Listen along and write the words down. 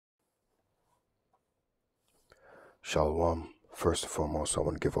Shalom. First and foremost, I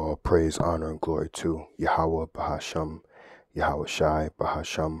want to give all praise, honor, and glory to Yahweh, Bahasham, Yahweh Shai,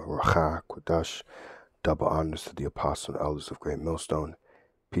 Bahasham, Racha, Kodash. Double honors to the apostles and elders of Great Millstone.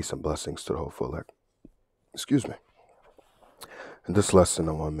 Peace and blessings to the hopeful elect. Excuse me. In this lesson,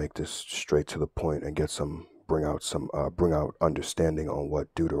 I want to make this straight to the point and bring out understanding on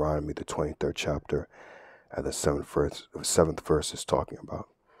what Deuteronomy, the 23rd chapter, and the seventh verse is talking about.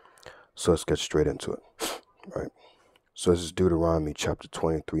 So let's get straight into it, right? So this is Deuteronomy chapter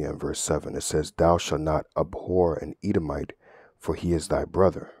 23 and verse 7. It says, "Thou shalt not abhor an Edomite, for he is thy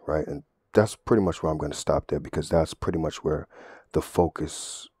brother," right? And that's pretty much where I'm going to stop there, because that's pretty much where the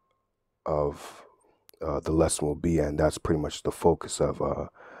focus of the lesson will be, and that's pretty much the focus of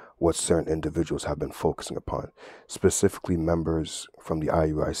what certain individuals have been focusing upon. Specifically, members from the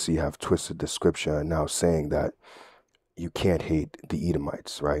IUIC have twisted the scripture and now saying that you can't hate the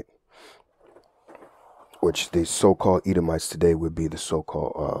Edomites, right? Which the so-called Edomites today would be the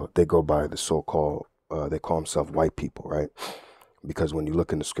so-called, they go by the so-called, they call themselves white people, right? Because when you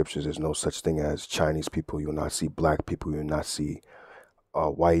look in the scriptures, there's no such thing as Chinese people. You'll not see black people. You'll not see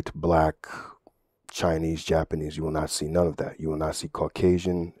white, black, Chinese, Japanese. You will not see none of that. You will not see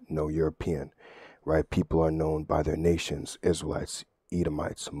Caucasian, no European, right? People are known by their nations: Israelites,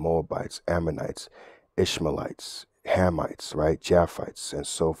 Edomites, Moabites, Ammonites, Ishmaelites, Hamites, right? Japhites, and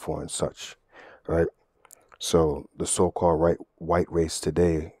so forth and such, right? So the so-called white race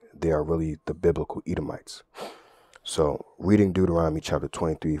today, they are really the biblical Edomites. So reading Deuteronomy chapter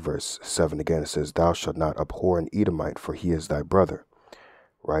 23, verse 7 again, it says, "Thou shalt not abhor an Edomite, for he is thy brother,"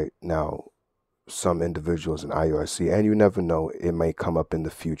 right? Now, some individuals in IUIC, and you never know, it may come up in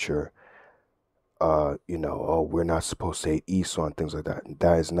the future, oh, we're not supposed to hate Esau and things like that.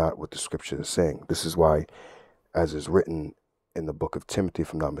 That is not what the scripture is saying. This is why, as is written in the book of Timothy,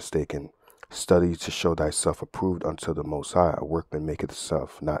 if I'm not mistaken, "Study to show thyself approved unto the Most High, a workman maketh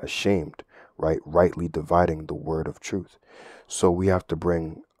himself not ashamed," right? Rightly dividing the word of truth. So we have to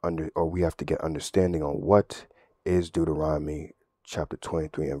we have to get understanding on what is Deuteronomy chapter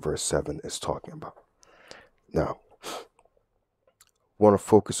 23 and verse 7 is talking about. Now, want to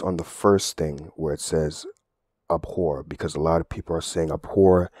focus on the first thing where it says abhor, because a lot of people are saying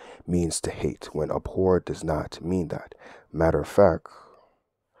abhor means to hate, when abhor does not mean that. Matter of fact,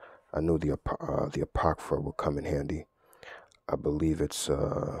 I knew the Apocrypha would come in handy. I believe it's,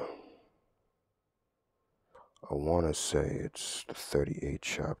 I want to say it's the 38th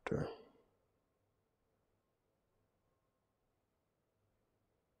chapter.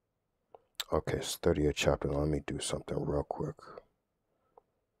 Okay, it's 38th chapter. Let me do something real quick.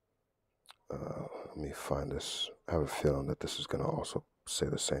 Let me find this. I have a feeling that this is going to also say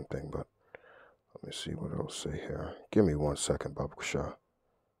the same thing, but let me see what it'll say here. Give me 1 second, Baba Kusha.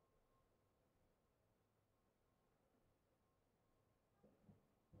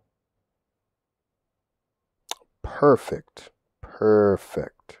 Perfect.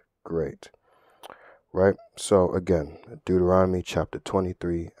 Great. Right? So again, Deuteronomy chapter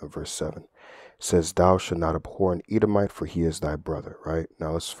 23 and verse 7 says, "Thou shalt not abhor an Edomite, for he is thy brother," right?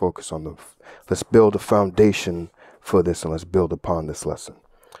 Now let's focus on let's build a foundation for this, and let's build upon this lesson.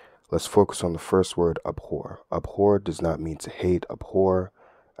 Let's focus on the first word, abhor. Abhor does not mean to hate. Abhor,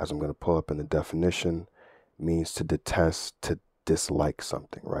 as I'm going to pull up in the definition, means to detest, to dislike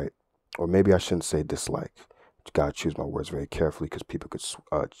something, right? Or maybe I shouldn't say dislike. Gotta choose my words very carefully, because people could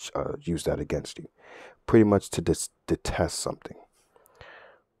use that against you. Pretty much to detest something.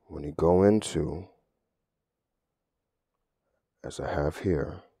 When you go into, as I have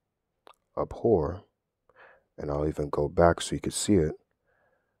here, abhor, and I'll even go back so you can see it.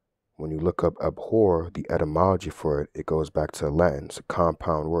 When you look up abhor, the etymology for it, it goes back to Latin. It's a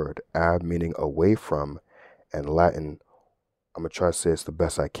compound word. Ab meaning away from, and Latin, I'm going to try to say it's the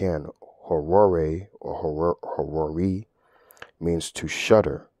best I can. Horrore or horrori means to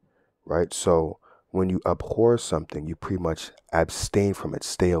shudder, right? So when you abhor something, you pretty much abstain from it,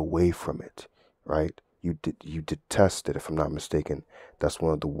 stay away from it, right? You detest it, if I'm not mistaken. That's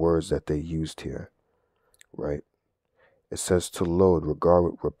one of the words that they used here, right? It says to loathe, regard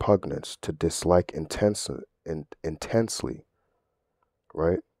with repugnance, to dislike intensely,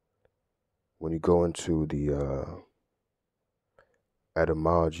 right? When you go into the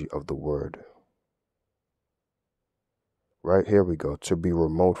etymology of the word, right, here we go. To be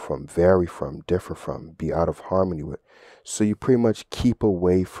remote from, vary from, differ from, be out of harmony with. So you pretty much keep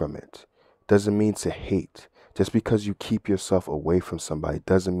away from it. Doesn't mean to hate. Just because you keep yourself away from somebody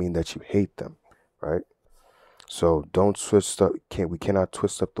doesn't mean that you hate them, right? So don't twist up. We cannot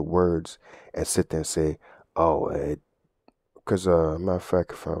twist up the words and sit there and say, oh, because matter of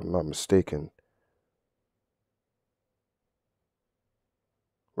fact, if I'm not mistaken,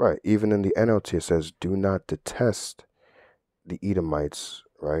 Right. Even in the NLT, it says, do not detest the Edomites.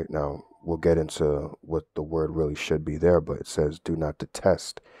 Right. Now, we'll get into what the word really should be there, but it says, do not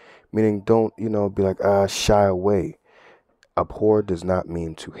detest, meaning don't, be like, shy away. Abhor does not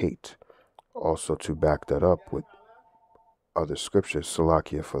mean to hate. Also, to back that up with other scriptures,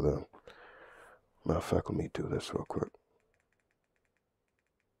 Salakia for the matter of fact, let me do this real quick.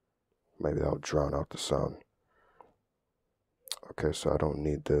 Maybe that'll drown out the sound. Okay, so I don't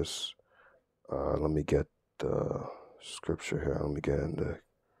need this. Let me get the scripture here. Let me get in the.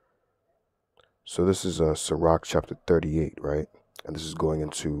 So this is Sirach chapter 38, right? And this is going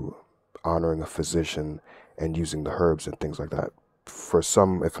into honoring a physician and using the herbs and things like that. For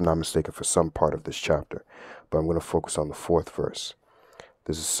some, if I'm not mistaken, for some part of this chapter. But I'm going to focus on the 4th verse.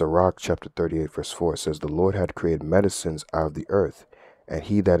 This is Sirach chapter 38, verse 4. It says, the Lord had created medicines out of the earth, and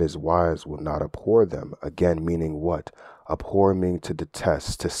he that is wise will not abhor them. Again, meaning what? Abhor meaning to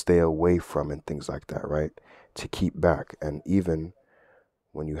detest, to stay away from, and things like that, right? To keep back. And even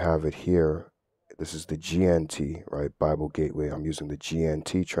when you have it here, this is the GNT, right? Bible Gateway. I'm using the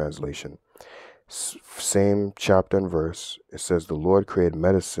GNT translation. Same chapter and verse. It says, the Lord created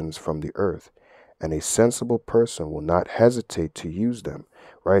medicines from the earth, and a sensible person will not hesitate to use them,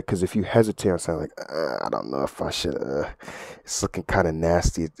 right? Because if you hesitate on something like, I don't know if I should, it's looking kind of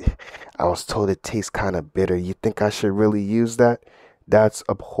nasty. I was told it tastes kind of bitter. You think I should really use that? That's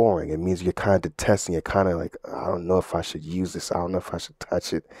abhorring. It means you're kind of detesting. You're kind of like, I don't know if I should use this. I don't know if I should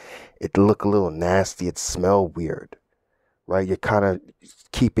touch it. It look a little nasty. It smell weird, right? You're kind of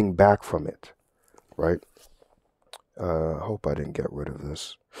keeping back from it, right? I hope I didn't get rid of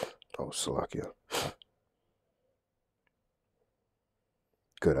this. Oh, Salakia.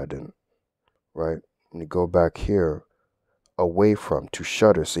 Good, I didn't. Right? When you go back here, away from, to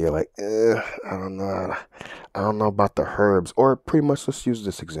shudder. So you're like, I don't know. I don't know about the herbs. Or pretty much, let's use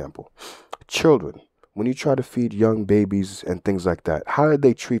this example. Children, when you try to feed young babies and things like that, how do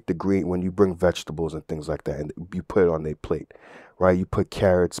they treat the green when you bring vegetables and things like that and you put it on their plate? Right? You put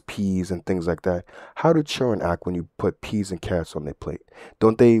carrots, peas, and things like that. How do children act when you put peas and carrots on their plate?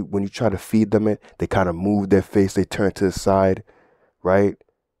 Don't they, when you try to feed them it, they kind of move their face, they turn to the side, right?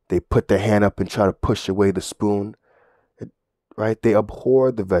 They put their hand up and try to push away the spoon, right? They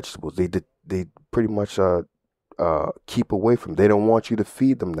abhor the vegetables. They pretty much keep away from. They don't want you to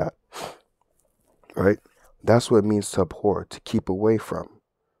feed them that, right? That's what it means to abhor, to keep away from,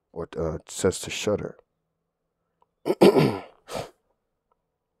 or it says to shudder.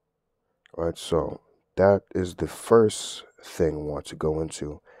 Right, so that is the first thing we want to go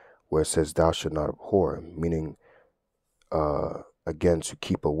into, where it says thou should not abhor, meaning again, to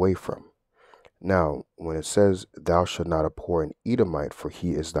keep away from. Now, when it says thou should not abhor an Edomite, for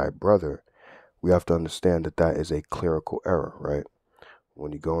he is thy brother, we have to understand that that is a clerical error, right?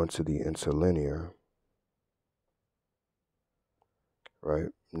 When you go into the interlinear,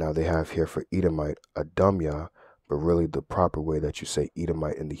 right? Now they have here for Edomite, Adamya, but really the proper way that you say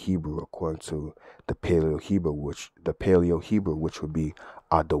Edomite in the Hebrew, according to the Paleo Hebrew, which would be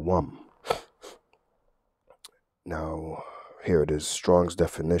Adawam. Now, here it is, Strong's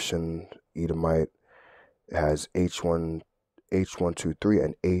definition, Edomite has H123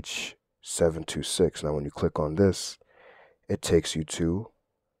 and H726. Now, when you click on this, it takes you to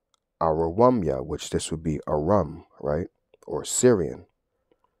Arawamya, which this would be Aram, right? Or Syrian.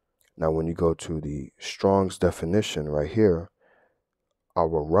 Now, when you go to the Strong's definition right here,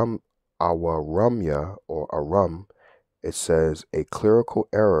 Awaramya or Aram, it says a clerical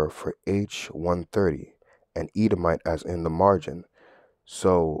error for H130 and Edomite as in the margin.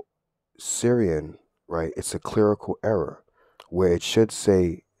 So Syrian, right, it's a clerical error. Where it should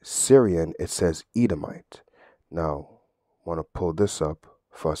say Syrian, it says Edomite. Now, I want to pull this up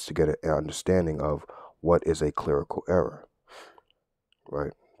for us to get an understanding of what is a clerical error,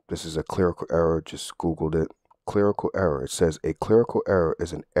 right? This is a clerical error, just Googled it. Clerical error, it says a clerical error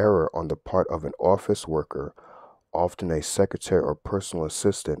is an error on the part of an office worker, often a secretary or personal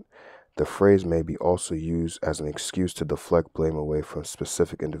assistant. The phrase may be also used as an excuse to deflect blame away from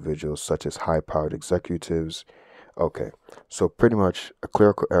specific individuals, such as high-powered executives. Okay, so pretty much a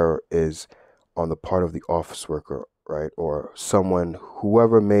clerical error is on the part of the office worker, right? Or someone,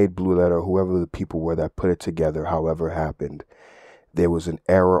 whoever made Blue Letter, whoever the people were that put it together, however it happened, there was an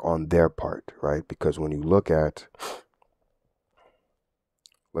error on their part, right? Because when you look at,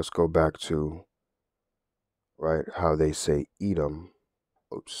 let's go back to, right, how they say Edom,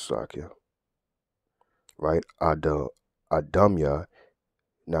 right? Adamya.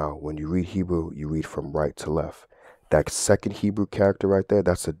 Now, when you read Hebrew, you read from right to left. That second Hebrew character right there,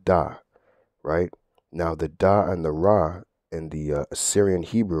 that's a da, right? Now, the da and the ra, in the Assyrian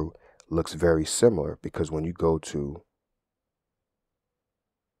Hebrew looks very similar, because when you go to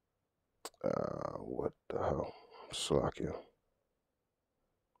what the hell, Slovakia,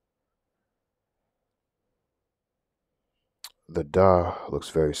 the da looks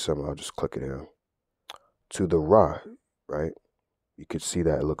very similar. I'll just click it here to the ra, right? You could see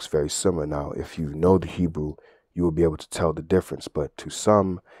that it looks very similar. Now, if you know the Hebrew, you will be able to tell the difference. But to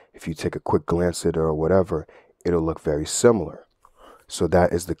some, if you take a quick glance at it or whatever, it'll look very similar. So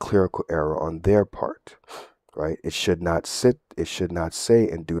that is the clerical error on their part, right? It should not say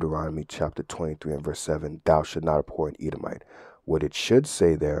in Deuteronomy chapter 23 and verse 7, thou should not abhor an Edomite. What it should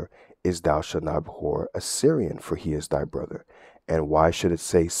say there is, thou shalt not abhor a Syrian, for he is thy brother. And why should it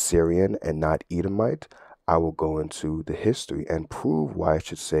say Syrian and not Edomite? I will go into the history and prove why it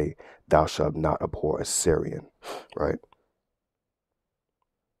should say, thou shalt not abhor a Syrian, right?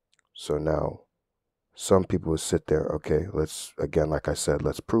 So now, some people will sit there, okay, let's, again, like I said,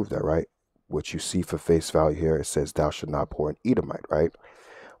 let's prove that, right? What you see for face value here, it says, thou shalt not abhor an Edomite, right?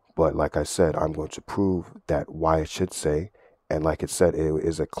 But like I said, I'm going to prove that why it should say, and like it said, it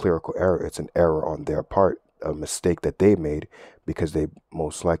is a clerical error. It's an error on their part, a mistake that they made, because they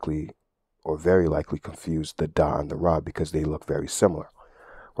most likely or very likely confused the da and the ra, because they look very similar,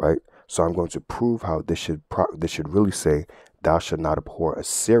 right? So I'm going to prove how this should really say, thou shalt not abhor a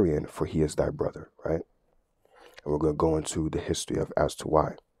Syrian, for he is thy brother, right? And we're going to go into the history of as to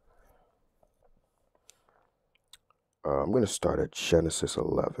why. I'm going to start at Genesis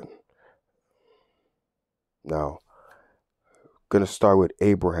 11. Now, going to start with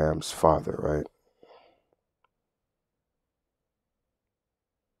Abraham's father, right?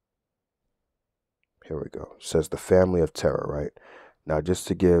 Here we go. It says the family of Terah, right? Now, just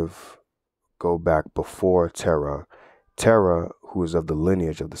to go back before Terah, who is of the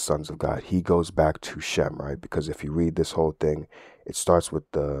lineage of the sons of God, he goes back to Shem, right? Because if you read this whole thing, it starts with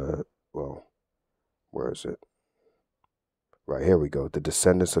well, where is it? Right, here we go. The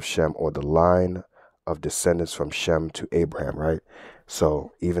descendants of Shem, or the line of descendants from Shem to Abraham, right?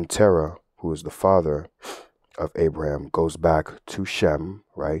 So even Terah, who is the father of Abraham, goes back to Shem,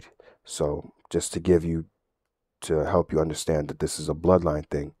 right? So just to help you understand that this is a bloodline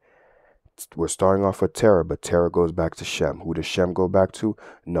thing, we're starting off with Terah, but Terah goes back to Shem. Who does Shem go back to?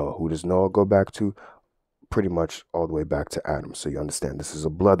 Noah. Who does Noah go back to? Pretty much all the way back to Adam. So you understand this is a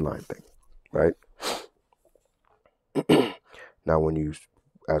bloodline thing, right? Now,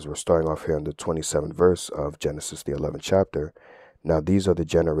 as we're starting off here in the 27th verse of Genesis, the 11th chapter, now these are the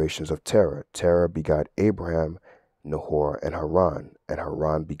generations of Terah. Terah begot Abraham, Nahor, and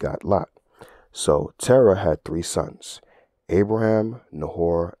Haran begot Lot. So Terah had 3 sons, Abraham,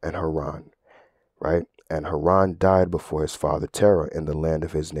 Nahor, and Haran, right? And Haran died before his father Terah in the land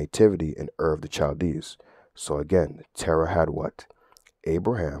of his nativity in Ur of the Chaldees. So again, Terah had what?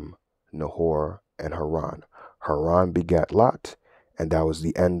 Abraham, Nahor, and Haran. Haran begat Lot, and that was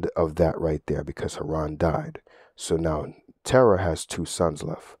the end of that right there, because Haran died. So now Terah has 2 sons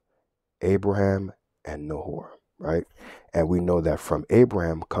left, Abraham and Nahor, right? And we know that from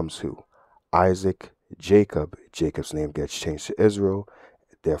Abraham comes who? Isaac, Jacob. Jacob's name gets changed to Israel.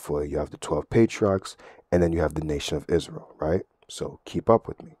 Therefore, you have the 12 patriarchs, and then you have the nation of Israel, right? So keep up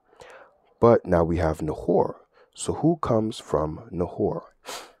with me. But now we have Nahor. So who comes from Nahor?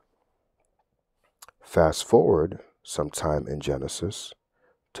 Fast forward sometime in Genesis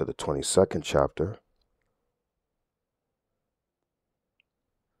to the 22nd chapter.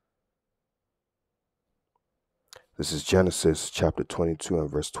 This is Genesis chapter 22 and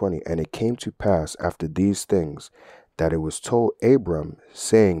verse 20. And it came to pass after these things that it was told Abram,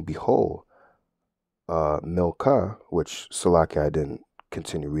 saying, behold, Milcah, which Salaki, I didn't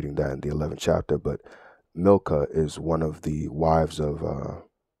continue reading that in the 11th chapter, but Milcah is one of the wives of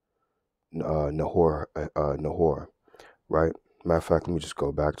Nahor, right? Matter of fact, let me just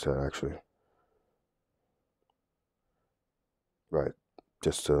go back to that, actually. Right,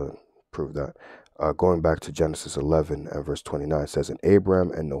 just to prove that. Going back to Genesis 11 and verse 29, says, and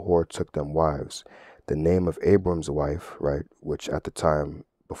Abram and Nahor took them wives. The name of Abram's wife, right, which at the time,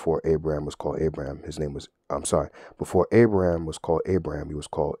 before Abraham was called Abraham, before Abraham was called Abraham, he was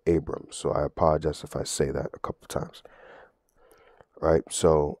called Abram. So I apologize if I say that a couple of times. Right,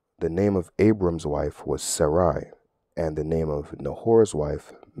 so the name of Abram's wife was Sarai, and the name of Nahor's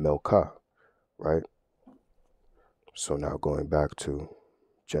wife, Milcah, right? So now going back to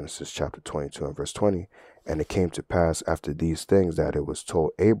Genesis chapter 22 and verse 20, and it came to pass after these things that it was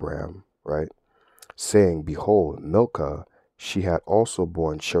told Abraham, right, saying, behold, Milcah, she had also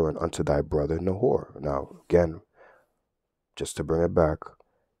borne children unto thy brother Nahor. Now, again, just to bring it back,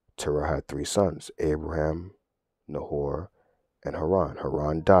 Terah had 3 sons, Abraham, Nahor, and Haran.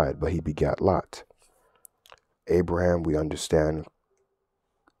 Haran died, but he begat Lot. Abraham, we understand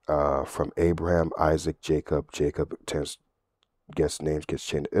from Abraham, Isaac, Jacob. Jacob gets changed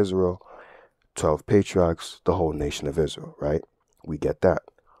to Israel. 12 patriarchs, the whole nation of Israel, right? We get that.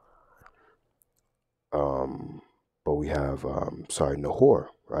 But we have, Nahor,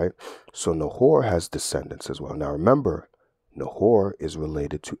 right? So Nahor has descendants as well. Now remember, Nahor is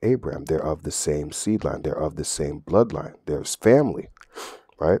related to Abraham. They're of the same seed line. They're of the same bloodline. There's family,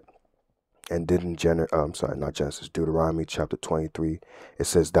 right? And didn't not Genesis, Deuteronomy chapter 23, it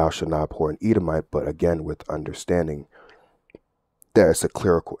says, thou shalt not abhor an Edomite, but again, with understanding that it's a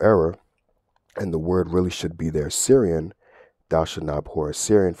clerical error, and the word really should be there, Syrian. Thou shalt not abhor a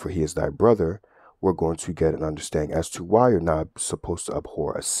Syrian, for he is thy brother. We're going to get an understanding as to why you're not supposed to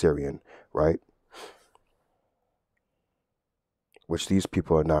abhor a Syrian, right? Which these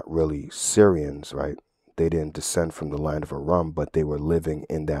people are not really Syrians, right? They didn't descend from the land of Aram, but they were living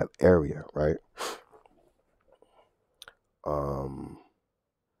in that area, right?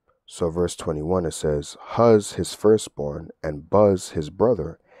 So verse 21, it says, Huz his firstborn, and Buz his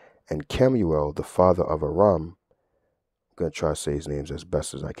brother, and Kemuel the father of Aram. I'm going to try to say his names as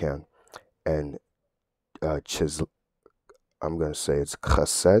best as I can. And I'm going to say it's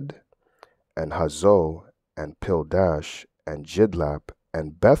Chesed, and Hazo, and Pildash, and Jidlap,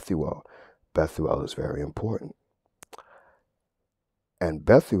 and Bethuel. Bethuel is very important. And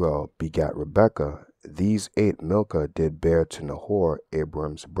Bethuel begat Rebekah. These 8 Milcah did bear to Nahor,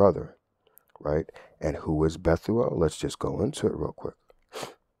 Abram's brother, right? And who is Bethuel? Let's just go into it real quick.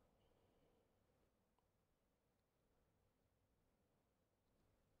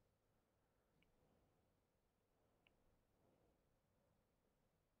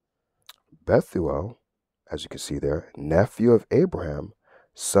 Bethuel, as you can see there, nephew of Abraham,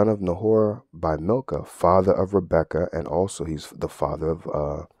 son of Nahor by Milcah, father of Rebekah, and also he's the father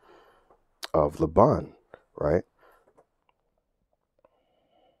of Laban, right?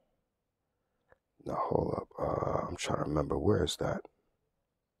 Now hold up, I'm trying to remember, where is that?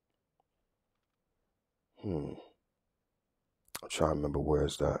 I'm trying to remember, where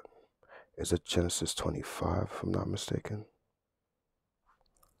is that? Is it Genesis 25, if I'm not mistaken?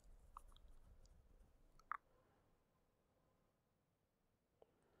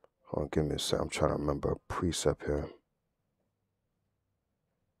 Hold on, give me a sec. I'm trying to remember a precept here.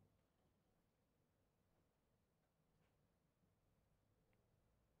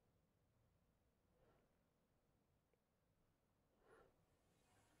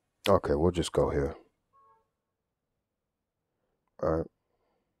 Okay, we'll just go here. All right.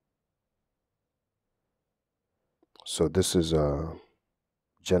 So this is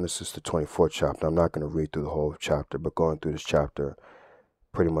Genesis, the 24th chapter. I'm not going to read through the whole chapter, but going through this chapter,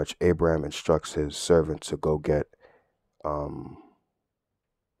 pretty much Abraham instructs his servant to go get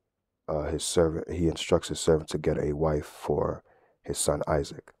he instructs his servant to get a wife for his son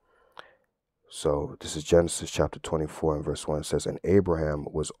Isaac. So this is Genesis chapter 24 and verse 1. It says, and Abraham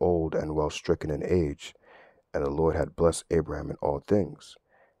was old and well stricken in age, and the Lord had blessed Abraham in all things.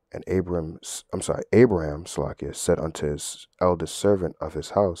 And Abraham, Salakia, said unto his eldest servant of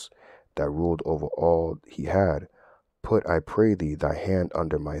his house that ruled over all he had, put, I pray thee, thy hand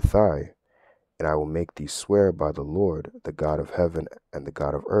under my thigh, and I will make thee swear by the Lord, the God of heaven and the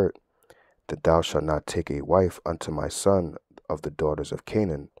God of earth, that thou shalt not take a wife unto my son of the daughters of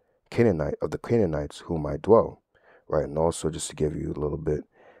the Canaanites whom I dwell. Right, and also just to give you a little bit,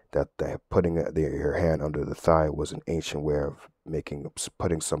 that putting your hand under the thigh was an ancient way of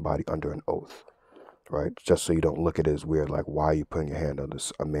putting somebody under an oath, right? Just so you don't look at it as weird, like, why are you putting your hand under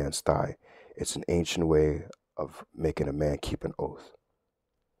a man's thigh? It's an ancient way of making a man keep an oath.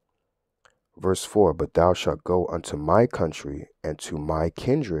 Verse 4, but thou shalt go unto my country and to my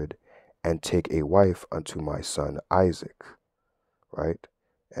kindred, and take a wife unto my son Isaac, right?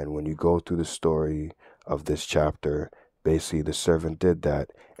 And when you go through the story of this chapter, basically the servant did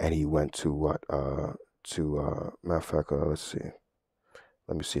that, and he went to matter of fact, let's see.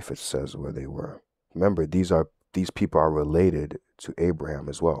 Let me see if it says where they were. Remember, these people are related to Abraham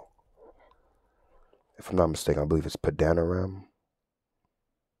as well. If I'm not mistaken, I believe it's Padanaram.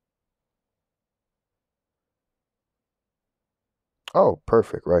 Oh,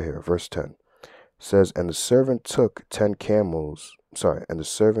 perfect, right here, verse 10. Says, and the servant took 10 camels, and the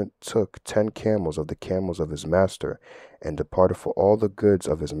servant took 10 camels of the camels of his master, and departed, for all the goods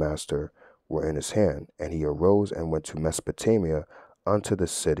of his master were in his hand. And he arose and went to Mesopotamia unto the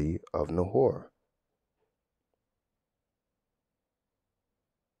city of Nahor.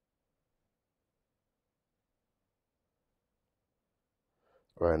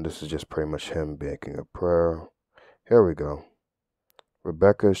 Right, and this is just pretty much him making a prayer. Here we go.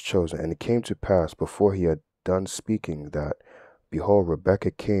 Rebekah is chosen. And it came to pass before he had done speaking that, behold,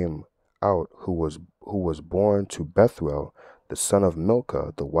 Rebekah came out, who was born to Bethuel, the son of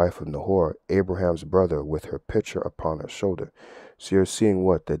Milcah, the wife of Nahor, Abraham's brother, with her pitcher upon her shoulder. So you're seeing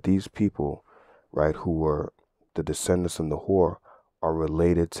what? That these people, right, who were the descendants of Nahor, are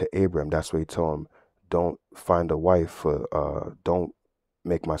related to Abraham. That's why he told him, don't find a wife for, don't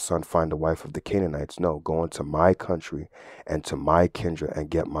make my son find a wife of the Canaanites. No, go into my country and to my kindred and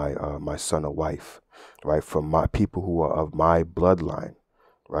get my son a wife, right? From my people who are of my bloodline,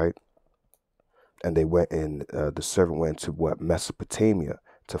 right? And they went in. The servant went to what, Mesopotamia,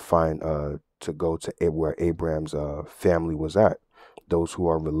 to find to go to where Abraham's family was at, those who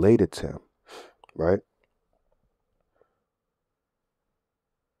are related to him, right?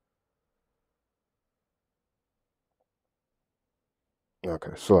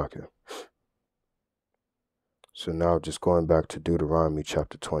 Okay, Slakia. So now just going back to Deuteronomy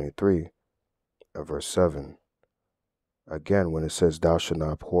chapter 23, verse 7. Again, when it says thou shalt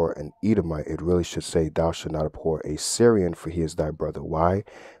not abhor an Edomite, it really should say thou shalt not abhor a Syrian, for he is thy brother. Why?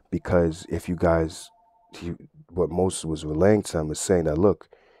 Because if you guys, what Moses was relaying to them is saying that, look,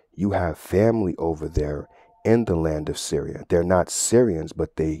 you have family over there in the land of Syria. They're not Syrians, but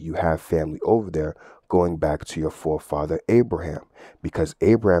you have family over there going back to your forefather Abraham, because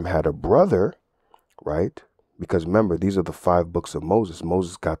Abraham had a brother, right? Because remember, these are the 5 books of Moses.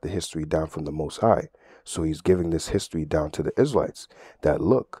 Moses got the history down from the Most High. So he's giving this history down to the Israelites that,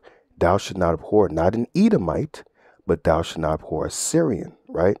 look, thou should not abhor not an Edomite, but thou should not abhor a Syrian,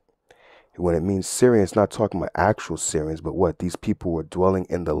 right? When it means Syrian, it's not talking about actual Syrians, but what? These people were dwelling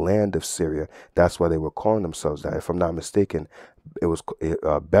in the land of Syria. That's why they were calling themselves that. If I'm not mistaken, it was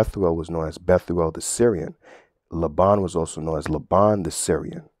Bethuel was known as Bethuel the Syrian. Laban was also known as Laban the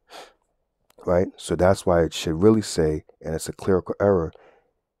Syrian, right? So that's why it should really say, and it's a clerical error,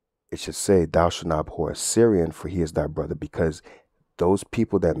 it should say, thou shalt not abhor a Syrian, for he is thy brother, because those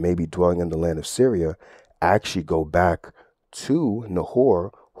people that may be dwelling in the land of Syria actually go back to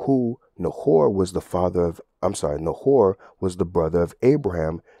Nahor, who Nahor was the father of, I'm sorry, Nahor was the brother of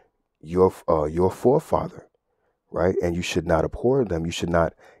Abraham, your forefather, right? And you should not abhor them. You should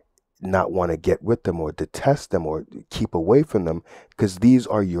not want to get with them or detest them or keep away from them, because these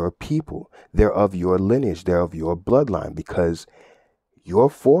are your people. They're of your lineage. They're of your bloodline, because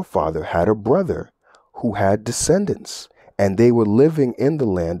your forefather had a brother who had descendants, and they were living in the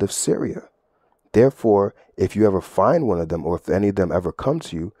land of Syria. Therefore, if you ever find one of them, or if any of them ever come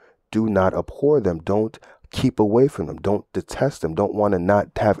to you, do not abhor them. Don't keep away from them. Don't detest them. Don't want to not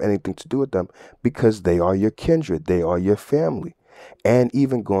have anything to do with them, because they are your kindred. They are your family. And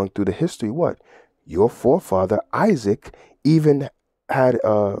even going through the history, what? Your forefather, Isaac, even had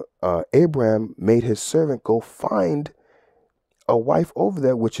Abraham made his servant go find a wife over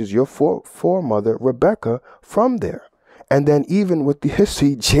there, which is your foremother, Rebecca, from there. And then even with the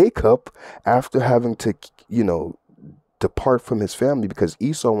history, Jacob, after having to, depart from his family because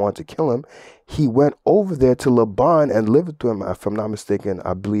Esau wanted to kill him, he went over there to Laban and lived with him. If I'm not mistaken,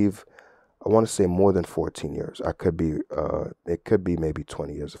 I want to say more than 14 years. It could be maybe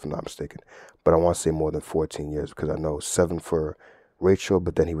 20 years if I'm not mistaken. But I want to say more than 14 years, because I know 7 for Rachel,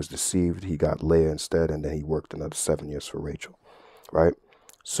 but then he was deceived. He got Leah instead, and then he worked another 7 years for Rachel. Right?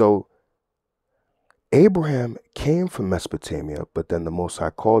 So Abraham came from Mesopotamia, but then the Most High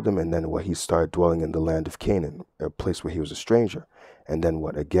called him, and then he started dwelling in the land of Canaan, a place where he was a stranger. And then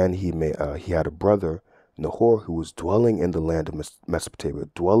again, he had a brother, Nahor, who was dwelling in the land of Mesopotamia,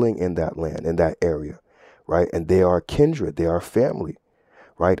 dwelling in that land, in that area, right? And they are kindred, they are family,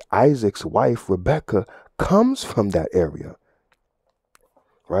 right? Isaac's wife, Rebecca, comes from that area,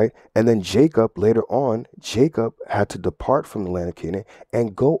 right? And then Jacob, later on, Jacob had to depart from the land of Canaan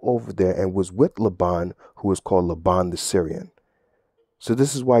and go over there and was with Laban, who was called Laban the Syrian. So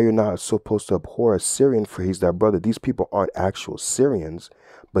this is why you're not supposed to abhor a Syrian, for he's thy brother. These people aren't actual Syrians,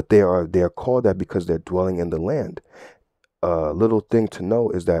 but they are called that because they're dwelling in the land. A little thing to know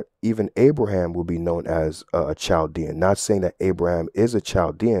is that even Abraham will be known as a Chaldean. Not saying that Abraham is a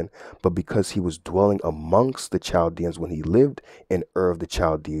Chaldean, but because he was dwelling amongst the Chaldeans when he lived in Ur of the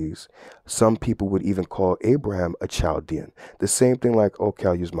Chaldees, some people would even call Abraham a Chaldean. The same thing, like, okay,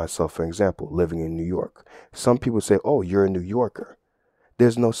 I'll use myself for example, living in New York. Some people say, oh, you're a New Yorker.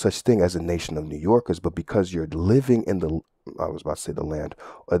 There's no such thing as a nation of New Yorkers, but because you're living in I was about to say the land,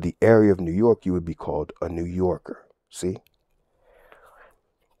 or the area of New York, you would be called a New Yorker. See?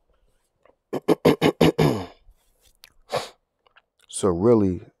 So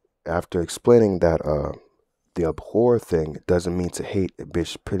really, after explaining that the abhor thing doesn't mean to hate,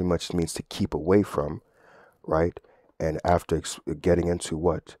 it pretty much means to keep away from, right? And after getting into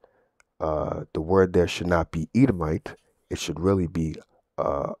what the word there should not be Edomite, it should really be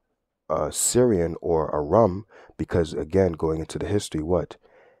Syrian or Aram, because again, going into the history, what?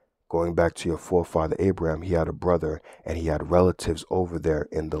 Going back to your forefather Abraham, he had a brother and he had relatives over there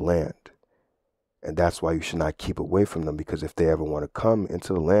in the land. And that's why you should not keep away from them, because if they ever want to come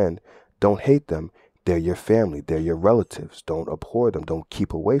into the land, don't hate them. They're your family. They're your relatives. Don't abhor them. Don't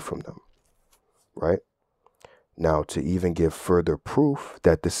keep away from them. Right? Now, to even give further proof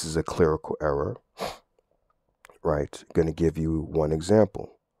that this is a clerical error, right, I'm going to give you one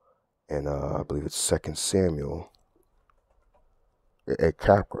example. And I believe it's 2 Samuel, the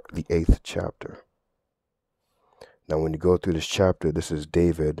 8th chapter. Now, when you go through this chapter, this is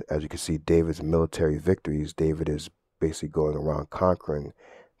David. As you can see, David's military victories. David is basically going around conquering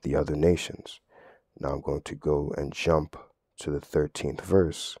the other nations. Now, I'm going to go and jump to the 13th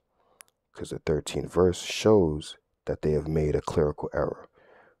verse, because the 13th verse shows that they have made a clerical error,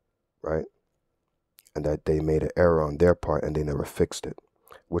 right? And that they made an error on their part and they never fixed it,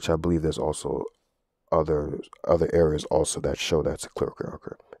 which I believe there's also other areas also that show that's a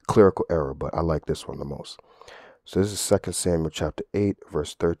clerical error, but I like this one the most. So this is 2 Samuel chapter 8,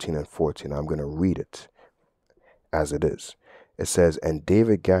 verse 13 and 14. I'm going to read it as it is. It says, "And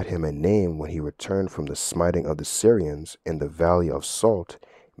David got him a name when he returned from the smiting of the Syrians in the valley of Salt,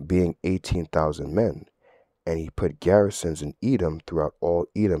 being 18,000 men. And he put garrisons in Edom. Throughout all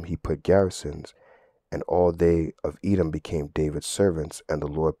Edom he put garrisons. And all they of Edom became David's servants, and the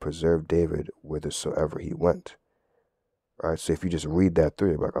Lord preserved David whithersoever he went." All right, so if you just read that through,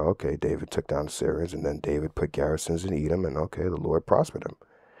 you're like, oh, okay, David took down the Syrians, and then David put garrisons in Edom, and okay, the Lord prospered him.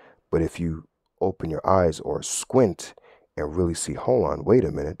 But if you open your eyes or squint and really see, hold on, wait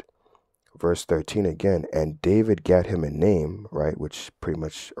a minute, verse 13 again, "And David gat him a name," right, which pretty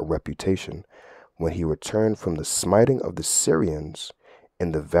much a reputation, "when he returned from the smiting of the Syrians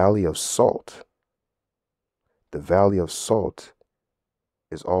in the valley of Salt." The valley of Salt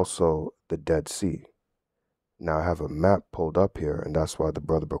is also the Dead Sea. Now, I have a map pulled up here, and that's why the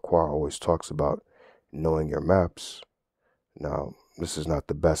brother Baquar always talks about knowing your maps. Now, this is not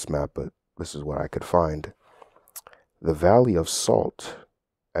the best map, but this is what I could find. The Valley of Salt,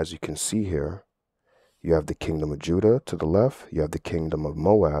 as you can see here, you have the kingdom of Judah to the left, you have the kingdom of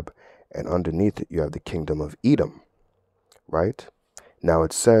Moab, and underneath it, you have the kingdom of Edom, right? Now,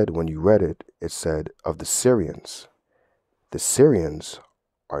 it said, when you read it, it said of the Syrians. The Syrians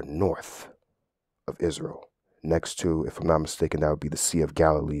are north of Israel. Next to, if I'm not mistaken, that would be the Sea of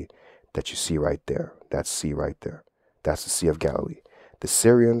Galilee that you see right there. That sea right there. That's the Sea of Galilee. The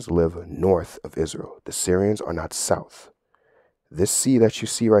Syrians live north of Israel. The Syrians are not south. This sea that you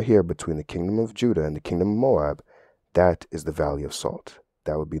see right here between the kingdom of Judah and the kingdom of Moab, that is the Valley of Salt.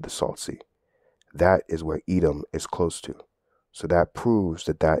 That would be the Salt Sea. That is where Edom is close to. So that proves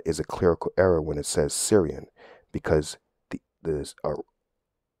that that is a clerical error when it says Syrian, because the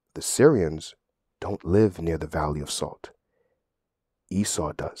Syrians don't live near the Valley of Salt.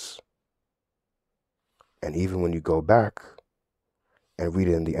 Esau does. And even when you go back and read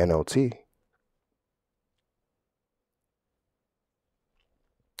it in the NLT,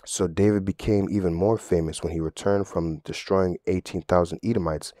 so David became even more famous when he returned from destroying 18,000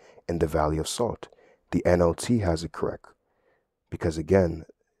 Edomites in the Valley of Salt. The NLT has it correct, because again,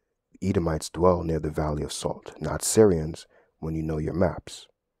 Edomites dwell near the Valley of Salt, not Syrians, when you know your maps.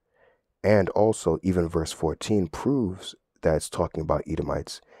 And also, even verse 14 proves that it's talking about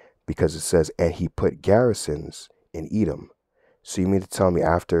Edomites, because it says, "And he put garrisons in Edom." So you mean to tell me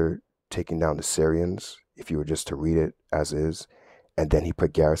after taking down the Syrians, if you were just to read it as is, and then he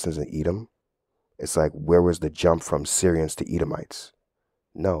put garrisons in Edom? It's like, where was the jump from Syrians to Edomites?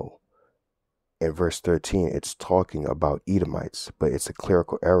 No. In verse 13, it's talking about Edomites, but it's a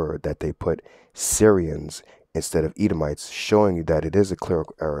clerical error that they put Syrians instead of Edomites, showing you that it is a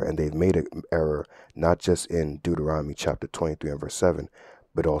clerical error, and they've made an error not just in Deuteronomy chapter 23 and verse 7,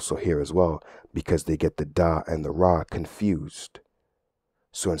 but also here as well, because they get the da and the ra confused.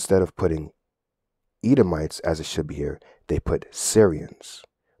 So instead of putting Edomites as it should be here, they put Syrians.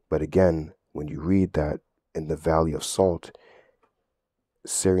 But again, when you read that in the Valley of Salt,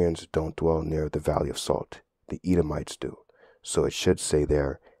 Syrians don't dwell near the Valley of Salt. The Edomites do. So it should say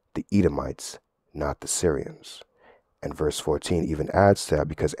there, the Edomites, not the Syrians. And verse 14 even adds to that,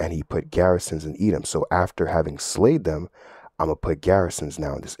 because, "And he put garrisons in Edom." So after having slayed them, I'm going to put garrisons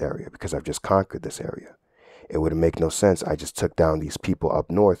now in this area, because I've just conquered this area. It would make no sense. I just took down these people up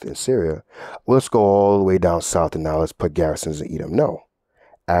north in Syria. Well, let's go all the way down south and now let's put garrisons in Edom. No.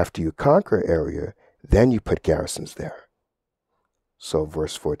 After you conquer an area, then you put garrisons there. So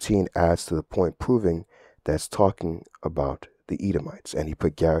verse 14 adds to the point, proving that's talking about the Edomites. And he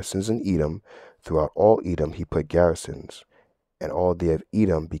put garrisons in Edom. Throughout all Edom, he put garrisons. And all they of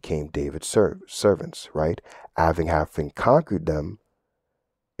Edom became David's servants, right? Having conquered them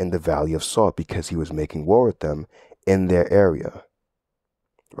in the valley of Salt, because he was making war with them in their area,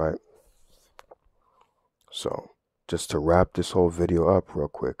 right? So just to wrap this whole video up real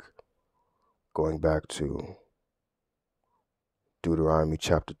quick, going back to Deuteronomy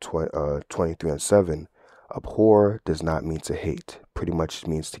chapter 23 and 7, abhor does not mean to hate. Pretty much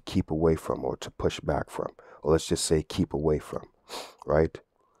means to keep away from, or to push back from, or let's just say keep away from, right?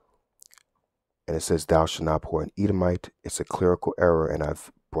 And it says, thou shalt not abhor an Edomite. It's a clerical error, and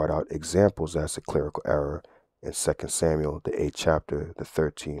I've brought out examples that's a clerical error in 2 Samuel, the 8th chapter, the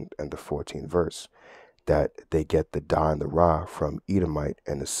 13th and the 14th verse, that they get the da and the ra from Edomite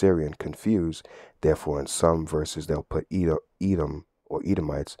and Assyrian confused. Therefore, in some verses, they'll put Edom or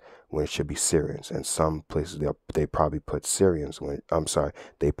Edomites when it should be Syrians. And some places, they probably put Syrians when,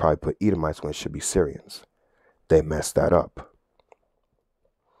 they probably put Edomites when it should be Syrians. They messed that up,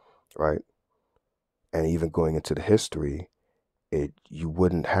 right? And even going into the history, you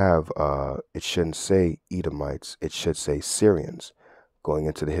wouldn't have, it shouldn't say Edomites, it should say Syrians. Going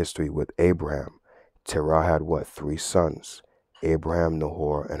into the history with Abraham, Terah had what? 3 sons, Abraham,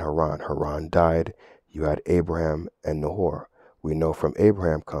 Nahor, and Haran. Haran died. You had Abraham and Nahor. We know from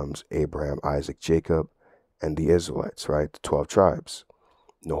Abraham comes Abraham, Isaac, Jacob, and the Israelites, right? The 12 tribes.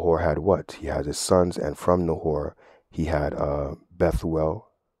 Nahor had what? He had his sons, and from Nahor, he had Bethuel,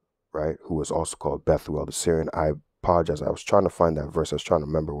 right? Who was also called Bethuel the Syrian. I apologize. I was trying to find that verse. I was trying to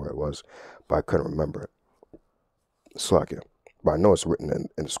remember where it was, but I couldn't remember it. Slack it. But I know it's written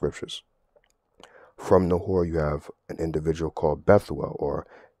in the scriptures. From Nahor, you have an individual called Bethuel, or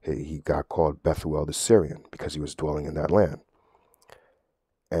he got called Bethuel the Syrian because he was dwelling in that land.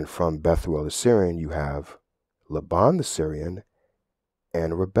 And from Bethuel the Syrian, you have Laban the Syrian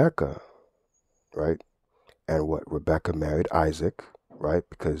and Rebekah, right? And what? Rebekah married Isaac, right?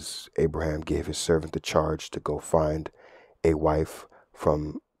 Because Abraham gave his servant the charge to go find a wife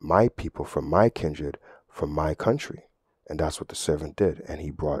from my people, from my kindred, from my country. And that's what the servant did. And he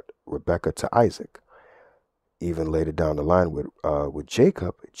brought Rebekah to Isaac. Even later down the line with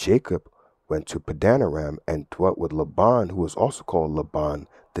Jacob, Jacob went to Padanaram and dwelt with Laban, who was also called Laban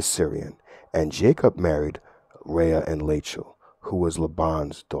the Syrian. And Jacob married Rhea and Lachel, who was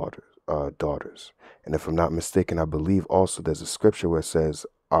Laban's daughters. And if I'm not mistaken, I believe also there's a scripture where it says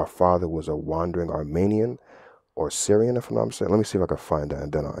our father was a wandering Armenian or Syrian, if I'm not mistaken. Let me see if I can find that,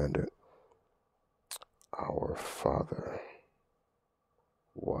 and then I'll end it. Our father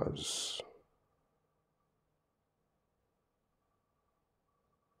was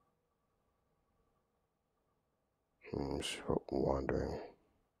wandering.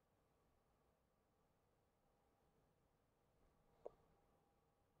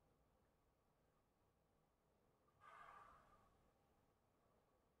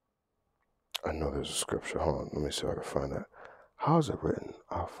 I know there's a scripture. Hold on, let me see if I can find that. How is it written?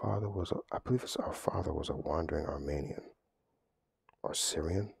 Our father was I believe it's our father was a wandering Armenian or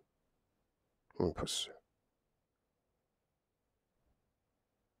Syrian. Let me put.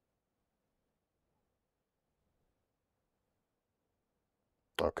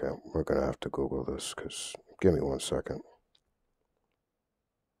 Okay, we're gonna have to Google this, because give me 1 second.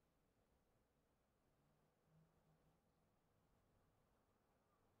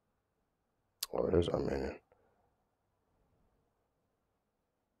 Oh, it is Armenian.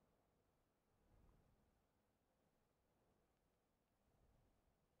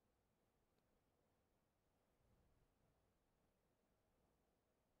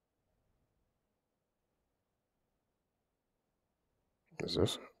 Is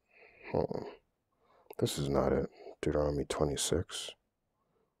this? Hold on. This is not it. Deuteronomy 26.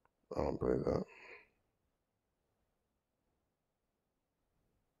 I don't believe that.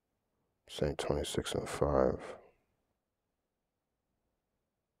 Saying 26 and 5.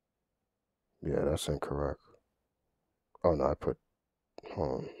 Yeah, that's incorrect. Oh no, I put,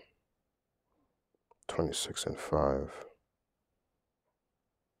 hold on. 26 and 5.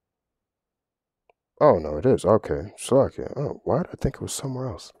 Oh no, it is. Okay. Slack it. Oh, why did I think it was somewhere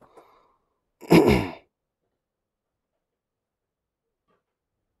else?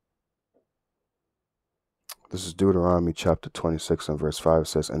 This is Deuteronomy chapter 26 and verse 5. It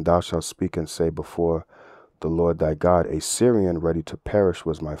says, and thou shalt speak and say before the Lord thy God, a Syrian ready to perish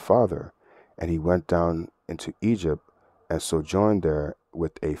was my father, and he went down into Egypt and sojourned there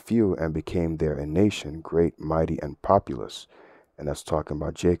with a few, and became there a nation, great, mighty, and populous. And that's talking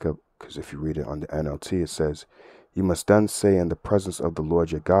about Jacob, because if you read it on the NLT, it says, You must then say in the presence of the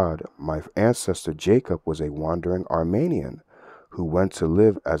Lord your God, my ancestor Jacob was a wandering Armenian who went to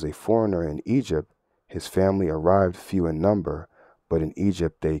live as a foreigner in Egypt. His family arrived few in number, but in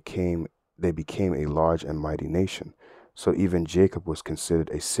Egypt they became a large and mighty nation. So even Jacob was considered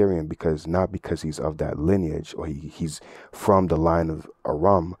a Syrian, because not because he's of that lineage, or he's from the line of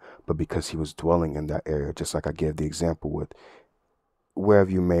Aram, but because he was dwelling in that area. Just like I gave the example with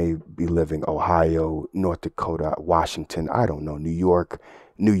wherever you may be living, Ohio, North Dakota, Washington, I don't know, New York,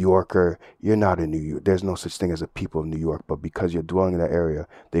 New Yorker. You're not a New York. There's no such thing as a people of New York, but because you're dwelling in that area,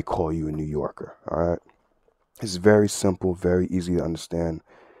 they call you a New Yorker. All right. It's very simple, very easy to understand,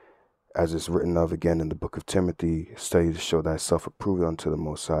 as it's written of again in the book of Timothy. Study to show thyself approved unto the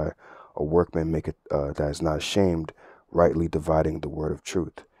Most High, a workman make it that is not ashamed, rightly dividing the word of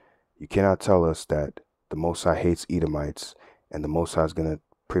truth. You cannot tell us that the Most High hates Edomites, and the Most High is going to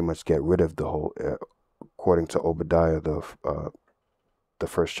pretty much get rid of the whole, according to Obadiah, the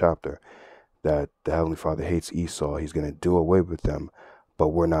first chapter, that the Heavenly Father hates Esau. He's going to do away with them, but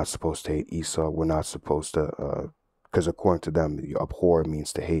we're not supposed to hate Esau. We're not supposed to, because according to them, abhor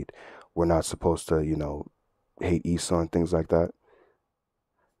means to hate. We're not supposed to, hate Esau and things like that.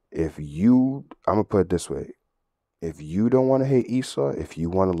 I'm going to put it this way. If you don't want to hate Esau, if you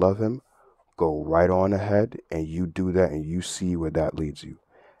want to love him, go right on ahead and you do that, and you see where that leads you.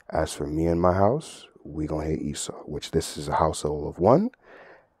 As for me and my house, we gonna hate Esau, which this is a household of one.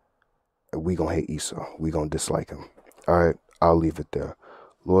 We gonna hate Esau. We gonna dislike him. All right, I'll leave it there.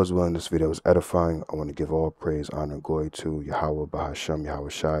 Lord's willing, this video is edifying. I want to give all praise, honor, and glory to Yahweh, Bahashem, Yahweh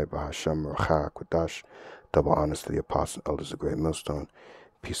Shai, Bahashem, Racha, Kodash. Double honors to the apostles and elders of Great Millstone.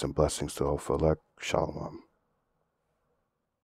 Peace and blessings to all for elect. Shalom.